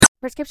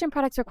Prescription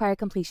products require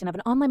completion of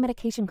an online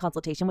medication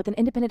consultation with an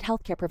independent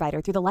healthcare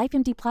provider through the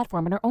LifeMD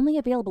platform and are only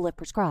available if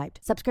prescribed.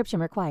 Subscription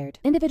required.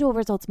 Individual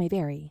results may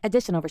vary.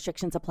 Additional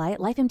restrictions apply at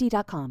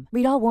lifemd.com.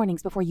 Read all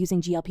warnings before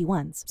using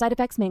GLP-1s. Side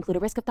effects may include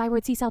a risk of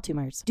thyroid C-cell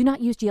tumors. Do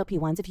not use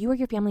GLP-1s if you or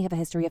your family have a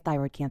history of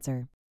thyroid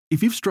cancer.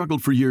 If you've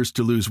struggled for years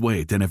to lose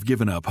weight and have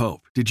given up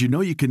hope, did you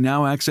know you can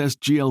now access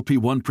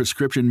GLP-1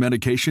 prescription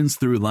medications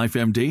through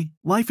LifeMD?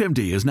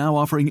 LifeMD is now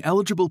offering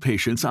eligible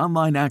patients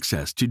online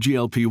access to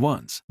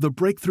GLP-1s, the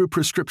breakthrough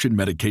prescription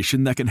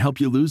medication that can help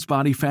you lose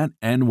body fat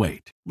and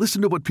weight.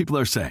 Listen to what people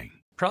are saying.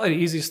 Probably the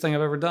easiest thing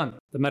I've ever done.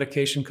 The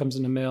medication comes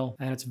in the mail,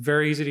 and it's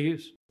very easy to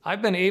use.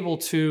 I've been able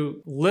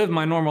to live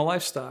my normal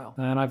lifestyle,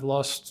 and I've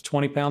lost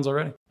 20 pounds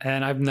already,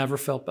 and I've never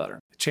felt better.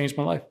 It changed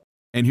my life.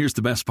 And here's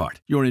the best part.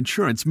 Your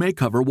insurance may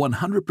cover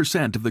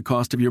 100% of the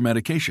cost of your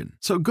medication.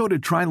 So go to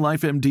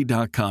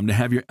TryLifeMD.com to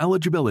have your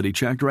eligibility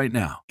checked right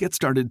now. Get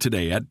started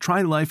today at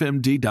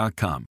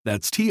TryLifeMD.com.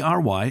 That's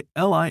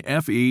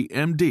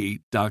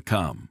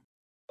TryLifeMD.com.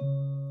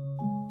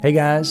 Hey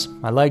guys,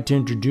 I'd like to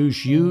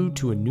introduce you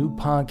to a new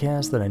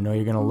podcast that I know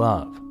you're going to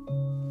love.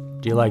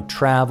 Do you like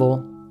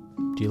travel?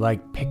 Do you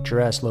like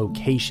picturesque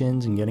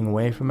locations and getting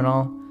away from it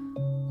all?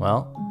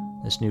 Well,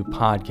 this new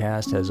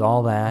podcast has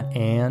all that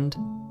and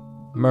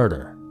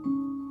murder.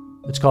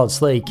 It's called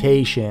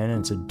Slaycation, and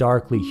it's a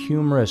darkly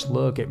humorous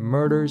look at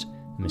murders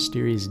and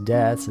mysterious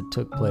deaths that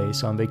took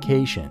place on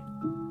vacation.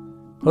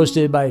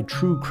 Hosted by a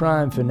true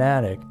crime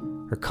fanatic,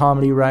 her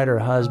comedy writer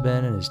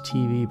husband, and his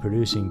TV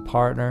producing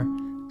partner,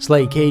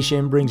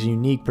 Slaycation brings a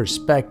unique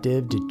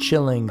perspective to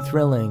chilling,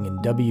 thrilling, and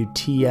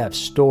WTF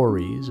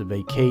stories of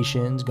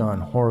vacations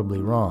gone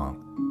horribly wrong.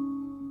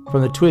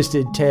 From the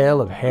twisted tale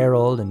of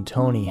Harold and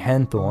Tony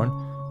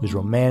Henthorne, whose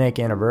romantic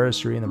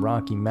anniversary in the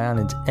Rocky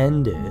Mountains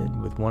ended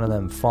with one of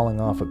them falling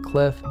off a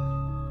cliff,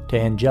 to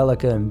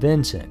Angelica and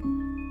Vincent,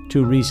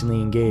 two recently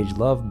engaged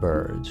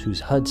lovebirds whose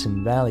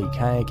Hudson Valley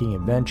kayaking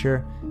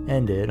adventure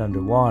ended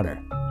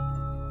underwater.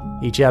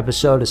 Each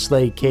episode of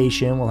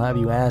Slaycation will have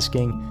you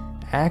asking,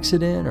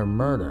 accident or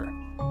murder?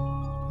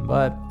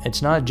 But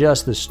it's not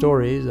just the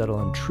stories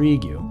that'll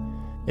intrigue you.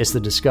 It's the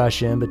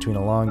discussion between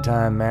a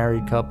longtime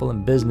married couple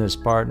and business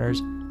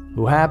partners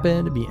who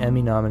happen to be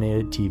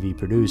Emmy-nominated TV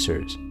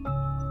producers.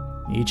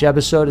 Each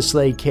episode of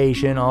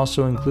Slaycation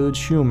also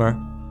includes humor,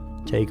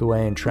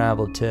 takeaway and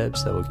travel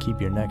tips that will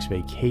keep your next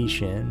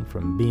vacation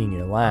from being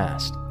your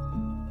last.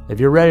 If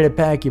you're ready to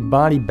pack your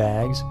body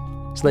bags,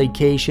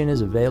 Slaycation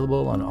is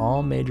available on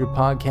all major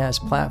podcast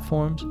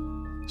platforms.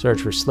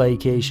 Search for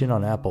Slaycation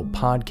on Apple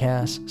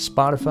Podcasts,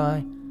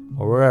 Spotify,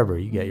 or wherever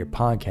you get your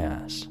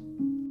podcasts.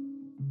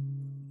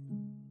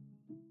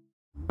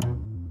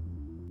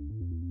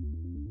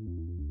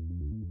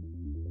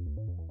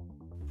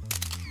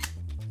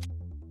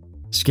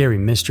 Scary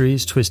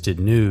mysteries, twisted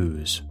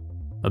news.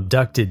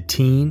 Abducted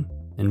teen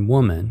and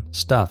woman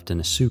stuffed in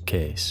a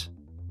suitcase.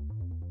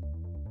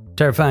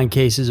 Terrifying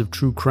cases of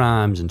true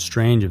crimes and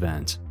strange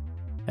events.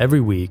 Every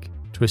week,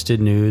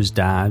 Twisted News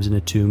dives into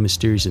two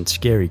mysterious and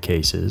scary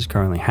cases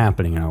currently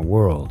happening in our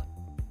world.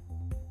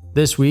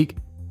 This week,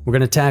 we're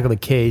going to tackle the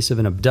case of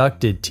an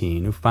abducted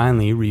teen who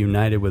finally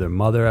reunited with her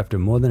mother after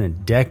more than a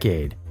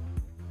decade,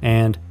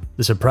 and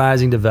the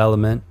surprising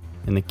development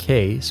in the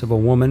case of a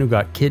woman who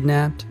got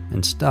kidnapped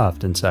and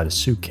stuffed inside a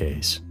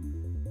suitcase.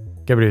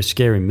 Get ready for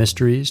Scary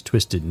Mysteries,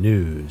 Twisted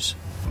News.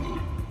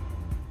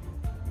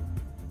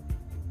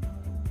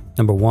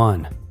 Number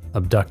 1.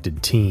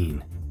 Abducted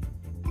teen.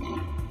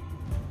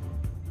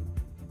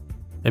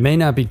 It may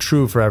not be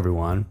true for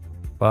everyone,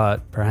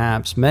 but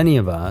perhaps many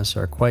of us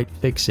are quite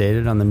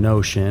fixated on the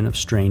notion of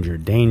stranger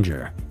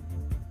danger.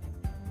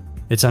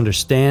 It's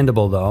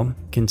understandable, though,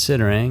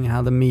 considering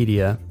how the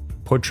media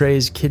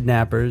portrays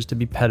kidnappers to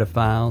be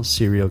pedophiles,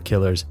 serial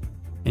killers,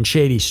 and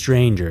shady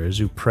strangers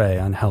who prey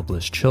on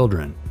helpless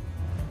children.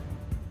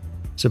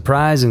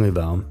 Surprisingly,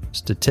 though,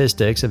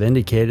 statistics have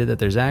indicated that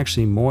there's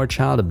actually more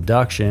child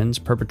abductions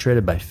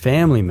perpetrated by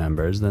family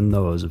members than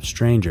those of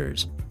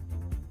strangers.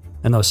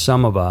 And though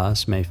some of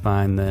us may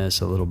find this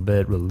a little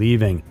bit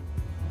relieving,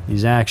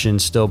 these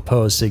actions still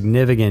pose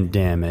significant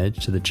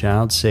damage to the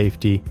child's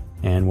safety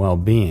and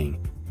well-being.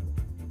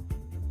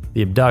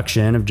 The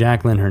abduction of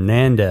Jacqueline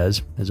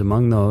Hernandez is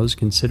among those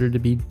considered to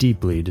be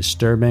deeply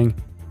disturbing,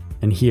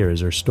 and here is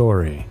her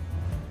story.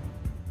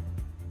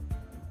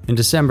 In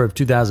December of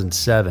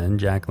 2007,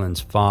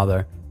 Jacqueline's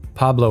father,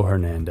 Pablo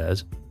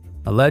Hernandez,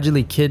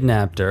 allegedly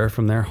kidnapped her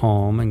from their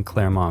home in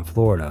Claremont,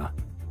 Florida.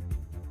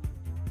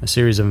 A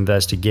series of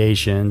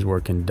investigations were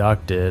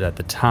conducted at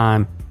the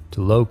time to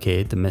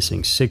locate the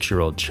missing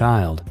 6-year-old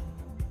child.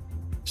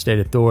 State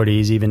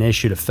authorities even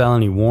issued a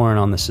felony warrant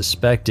on the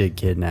suspected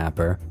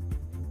kidnapper.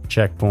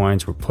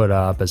 Checkpoints were put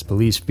up as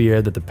police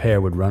feared that the pair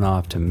would run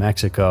off to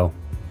Mexico.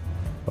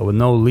 But with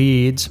no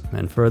leads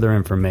and further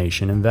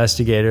information,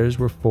 investigators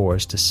were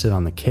forced to sit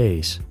on the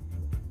case.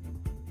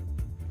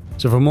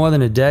 So for more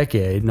than a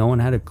decade, no one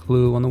had a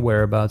clue on the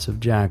whereabouts of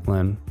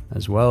Jacqueline,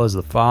 as well as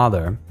the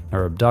father,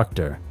 her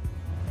abductor.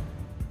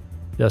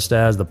 Just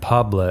as the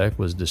public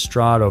was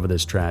distraught over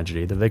this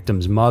tragedy, the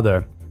victim's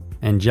mother,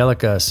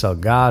 Angelica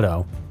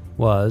Salgado,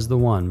 was the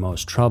one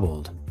most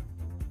troubled.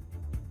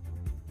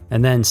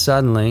 And then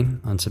suddenly,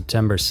 on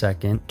September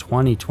 2nd,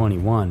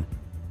 2021,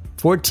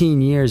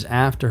 14 years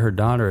after her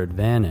daughter had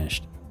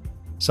vanished,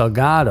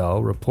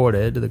 Salgado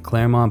reported to the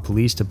Claremont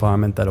Police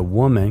Department that a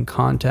woman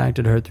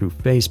contacted her through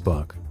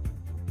Facebook.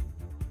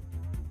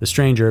 The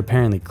stranger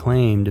apparently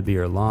claimed to be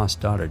her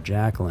lost daughter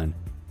Jacqueline,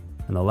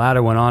 and the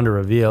latter went on to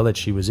reveal that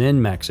she was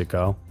in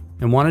Mexico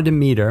and wanted to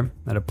meet her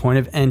at a point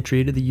of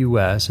entry to the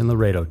U.S. in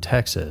Laredo,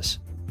 Texas.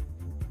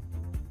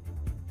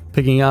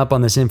 Picking up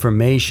on this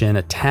information,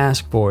 a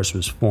task force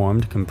was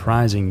formed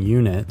comprising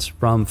units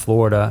from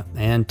Florida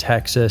and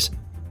Texas,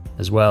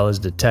 as well as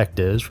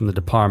detectives from the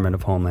Department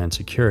of Homeland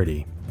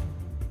Security.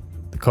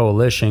 The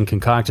coalition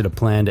concocted a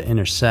plan to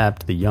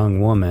intercept the young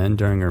woman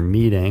during her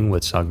meeting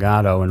with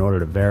Salgado in order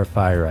to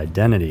verify her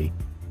identity.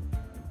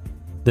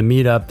 The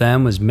meetup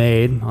then was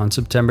made on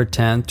September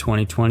 10,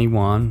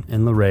 2021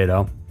 in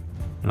Laredo,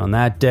 and on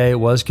that day it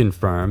was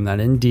confirmed that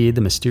indeed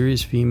the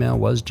mysterious female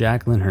was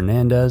Jacqueline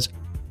Hernandez,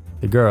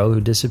 the girl who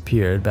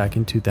disappeared back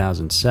in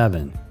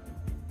 2007.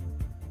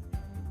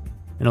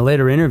 In a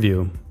later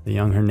interview, the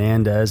young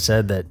Hernandez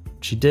said that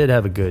she did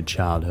have a good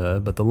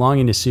childhood, but the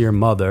longing to see her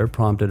mother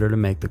prompted her to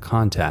make the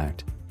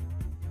contact.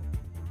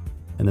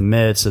 In the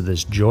midst of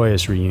this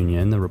joyous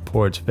reunion, the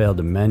reports failed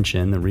to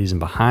mention the reason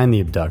behind the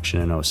abduction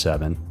in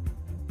 2007.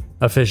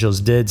 Officials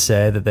did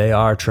say that they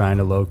are trying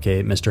to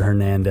locate Mr.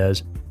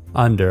 Hernandez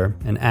under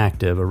an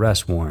active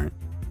arrest warrant.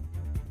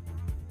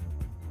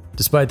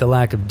 Despite the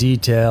lack of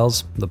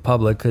details, the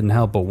public couldn't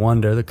help but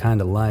wonder the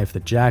kind of life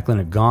that Jacqueline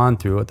had gone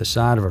through at the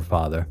side of her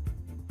father.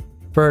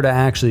 For her to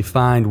actually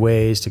find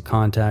ways to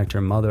contact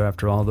her mother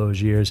after all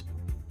those years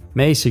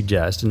may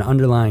suggest an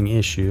underlying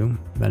issue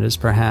that is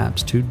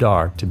perhaps too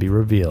dark to be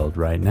revealed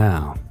right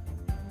now.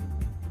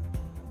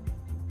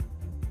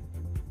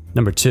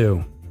 Number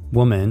 2.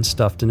 Woman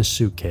stuffed in a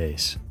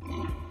suitcase.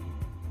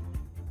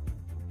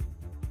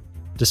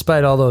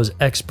 Despite all those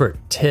expert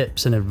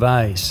tips and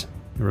advice,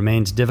 it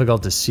remains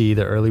difficult to see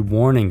the early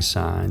warning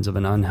signs of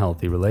an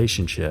unhealthy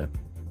relationship.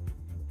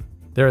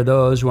 There are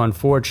those who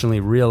unfortunately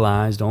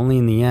realized only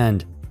in the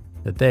end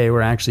that they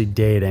were actually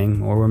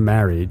dating or were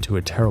married to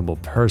a terrible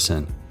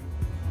person.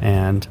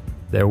 And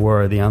there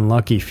were the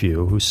unlucky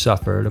few who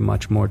suffered a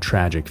much more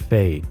tragic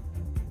fate.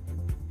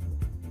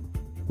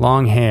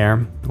 Long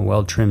hair, a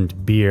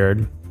well-trimmed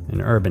beard,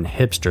 an urban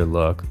hipster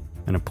look,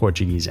 and a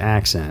Portuguese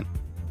accent.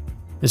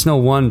 It's no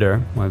wonder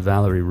why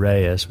Valerie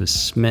Reyes was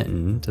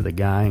smitten to the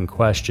guy in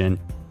question,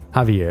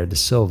 Javier da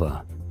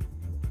Silva.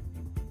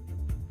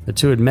 The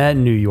two had met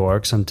in New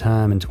York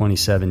sometime in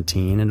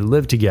 2017 and had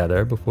lived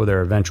together before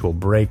their eventual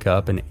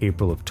breakup in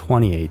April of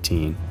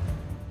 2018.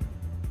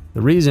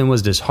 The reason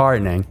was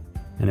disheartening,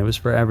 and it was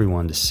for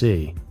everyone to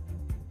see.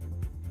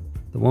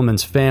 The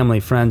woman's family,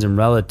 friends, and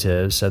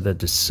relatives said that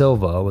da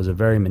Silva was a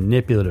very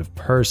manipulative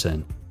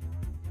person.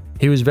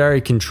 He was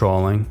very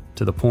controlling,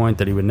 to the point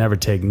that he would never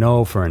take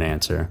no for an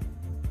answer.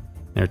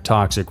 Their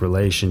toxic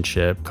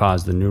relationship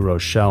caused the New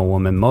Rochelle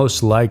woman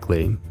most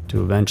likely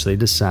to eventually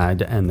decide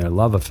to end their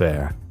love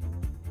affair.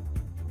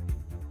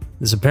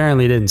 This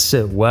apparently didn't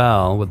sit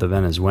well with the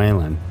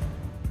Venezuelan.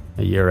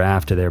 A year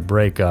after their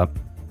breakup,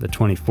 the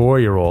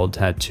 24-year-old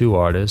tattoo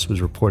artist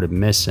was reported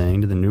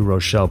missing to the New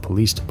Rochelle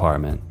Police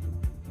Department.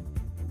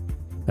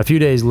 A few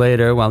days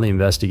later, while the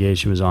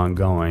investigation was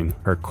ongoing,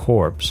 her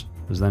corpse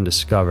was then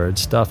discovered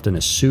stuffed in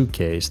a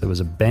suitcase that was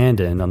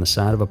abandoned on the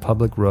side of a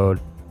public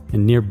road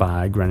in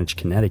nearby Greenwich,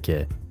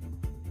 Connecticut.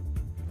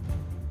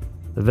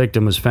 The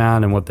victim was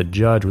found in what the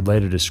judge would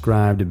later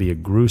describe to be a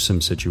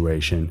gruesome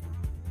situation.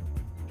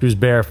 She was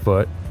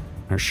barefoot,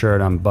 her shirt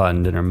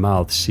unbuttoned and her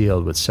mouth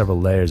sealed with several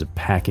layers of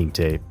packing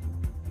tape.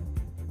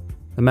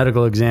 The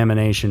medical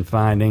examination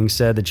findings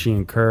said that she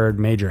incurred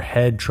major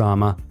head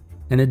trauma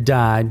and had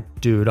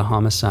died due to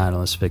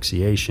homicidal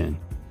asphyxiation.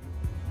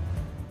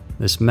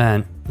 This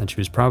meant that she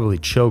was probably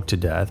choked to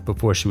death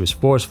before she was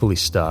forcefully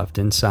stuffed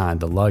inside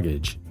the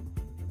luggage.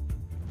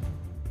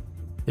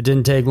 It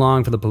didn't take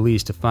long for the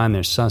police to find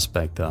their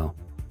suspect, though.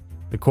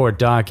 The court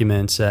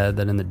document said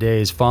that in the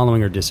days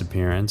following her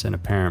disappearance and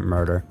apparent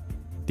murder,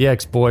 the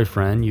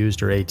ex-boyfriend used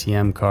her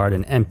ATM card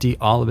and emptied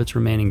all of its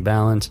remaining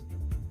balance,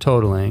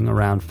 totaling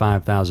around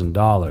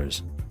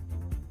 $5,000.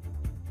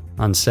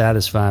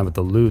 Unsatisfied with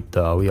the loot,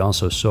 though, he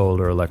also sold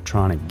her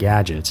electronic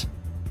gadgets.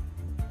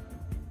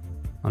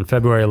 On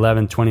February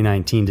 11,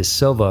 2019, da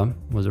Silva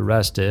was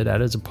arrested at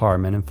his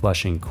apartment in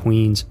Flushing,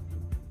 Queens,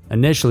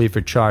 initially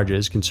for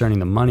charges concerning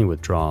the money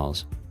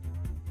withdrawals.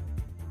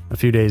 A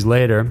few days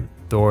later,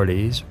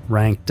 authorities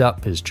ranked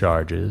up his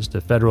charges to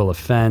federal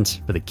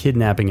offense for the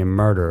kidnapping and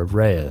murder of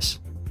Reyes.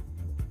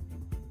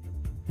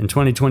 In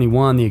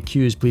 2021, the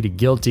accused pleaded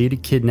guilty to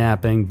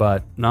kidnapping,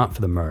 but not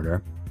for the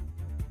murder.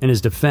 In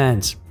his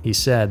defense, he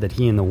said that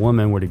he and the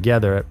woman were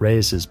together at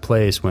Reyes'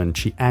 place when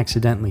she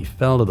accidentally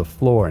fell to the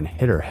floor and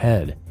hit her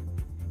head.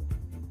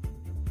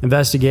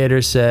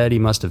 Investigators said he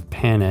must have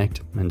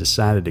panicked and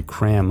decided to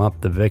cram up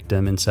the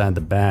victim inside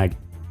the bag,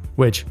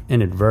 which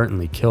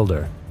inadvertently killed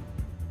her.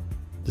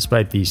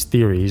 Despite these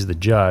theories, the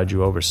judge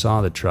who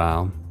oversaw the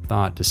trial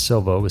thought De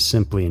Silva was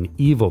simply an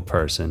evil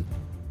person,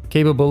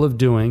 capable of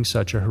doing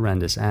such a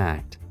horrendous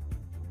act.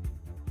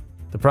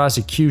 The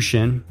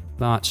prosecution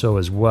thought so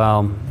as well,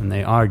 and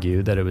they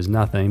argued that it was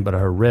nothing but a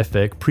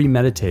horrific,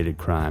 premeditated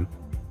crime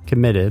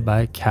committed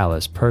by a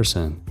callous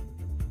person.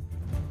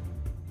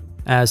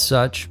 As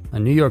such, a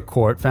New York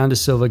court found De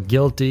Silva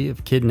guilty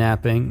of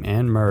kidnapping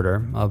and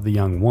murder of the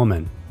young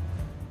woman.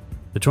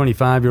 The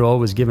 25-year-old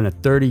was given a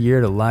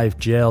 30-year to life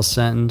jail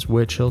sentence,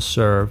 which he'll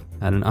serve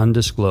at an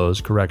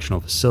undisclosed correctional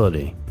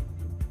facility.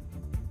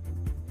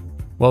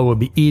 While it would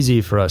be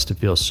easy for us to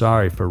feel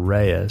sorry for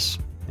Reyes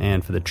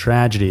and for the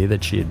tragedy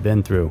that she had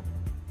been through,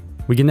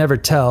 we can never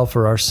tell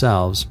for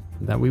ourselves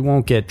that we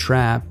won't get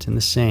trapped in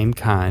the same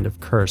kind of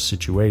cursed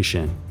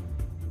situation.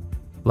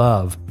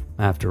 Love,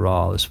 after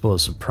all, is full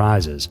of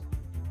surprises,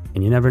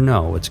 and you never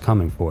know what's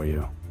coming for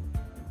you.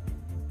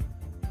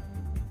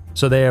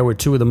 So there were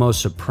two of the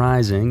most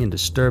surprising and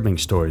disturbing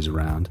stories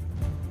around.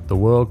 The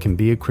world can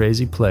be a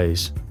crazy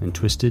place, and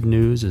Twisted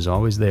News is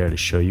always there to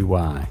show you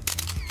why.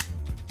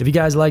 If you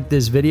guys like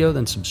this video,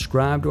 then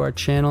subscribe to our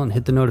channel and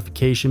hit the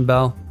notification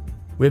bell.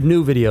 We have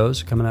new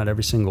videos coming out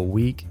every single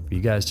week for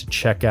you guys to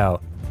check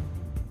out.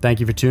 Thank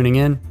you for tuning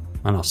in,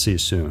 and I'll see you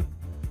soon.